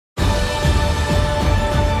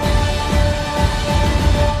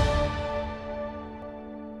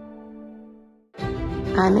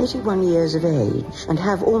I'm 81 years of age and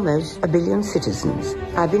have almost 1 billion citizens.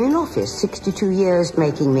 I've been in office 62 years,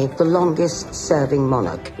 making me the longest-serving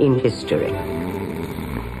monarch in history.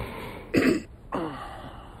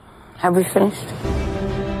 Have we finished?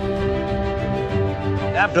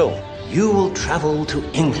 Abdul, you will travel to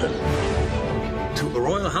England, to the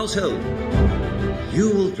royal household.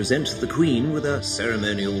 You will present the Queen with a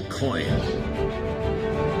ceremonial coin.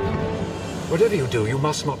 Whatever you do, you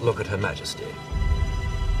must not look at Her Majesty.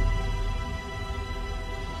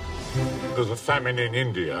 There's a famine in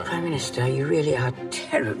India. Prime Minister, you really are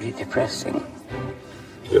terribly depressing.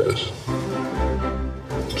 Yes.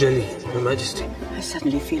 Jelly, Her Majesty. I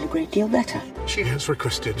suddenly feel a great deal better. She has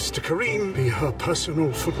requested Mr. Kareem be her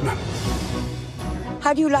personal footman.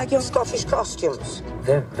 How do you like your Scottish costumes?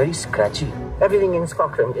 They're very scratchy. Everything in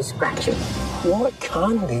Scotland is scratchy. What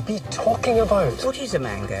can they be talking about? What is a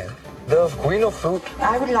mango? The Queen of Fruit.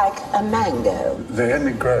 I would like a mango. They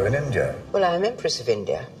only grow in India. Well, I'm Empress of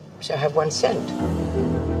India, so I have 1 cent.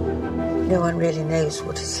 No one really knows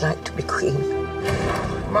what it's like to be queen.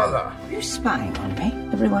 Mother! Are you spying on me?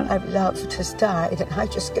 Everyone I've loved has died, and I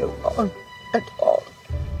just go on and on.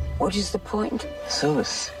 What is the point?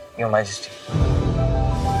 Service, Your Majesty.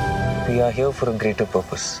 We are here for a greater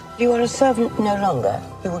purpose. You are a servant no longer.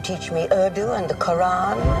 You will teach me Urdu and the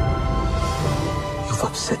Quran. You've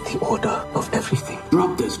upset the order of everything.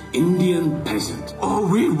 Drop this Indian peasant, or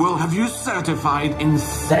we will have you certified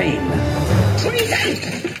insane.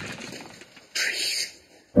 Treason!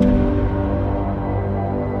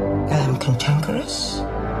 I am cantankerous,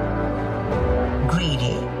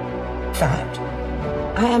 greedy, fat.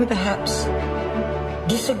 I am perhaps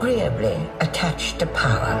disagreeably attached to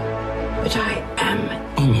power, but I am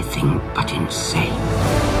anything but insane.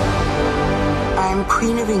 I am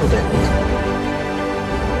Queen of England,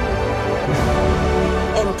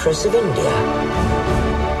 Empress of India.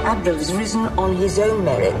 Abdul has risen on his own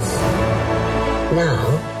merits.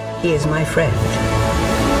 Now, he is my friend.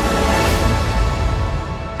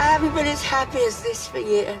 I haven't been as happy as this for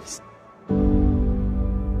years.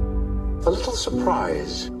 A little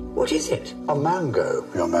surprise. What is it? A mango,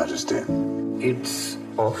 Your Majesty. It's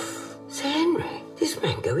off. Sir Henry, this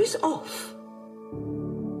mango is off.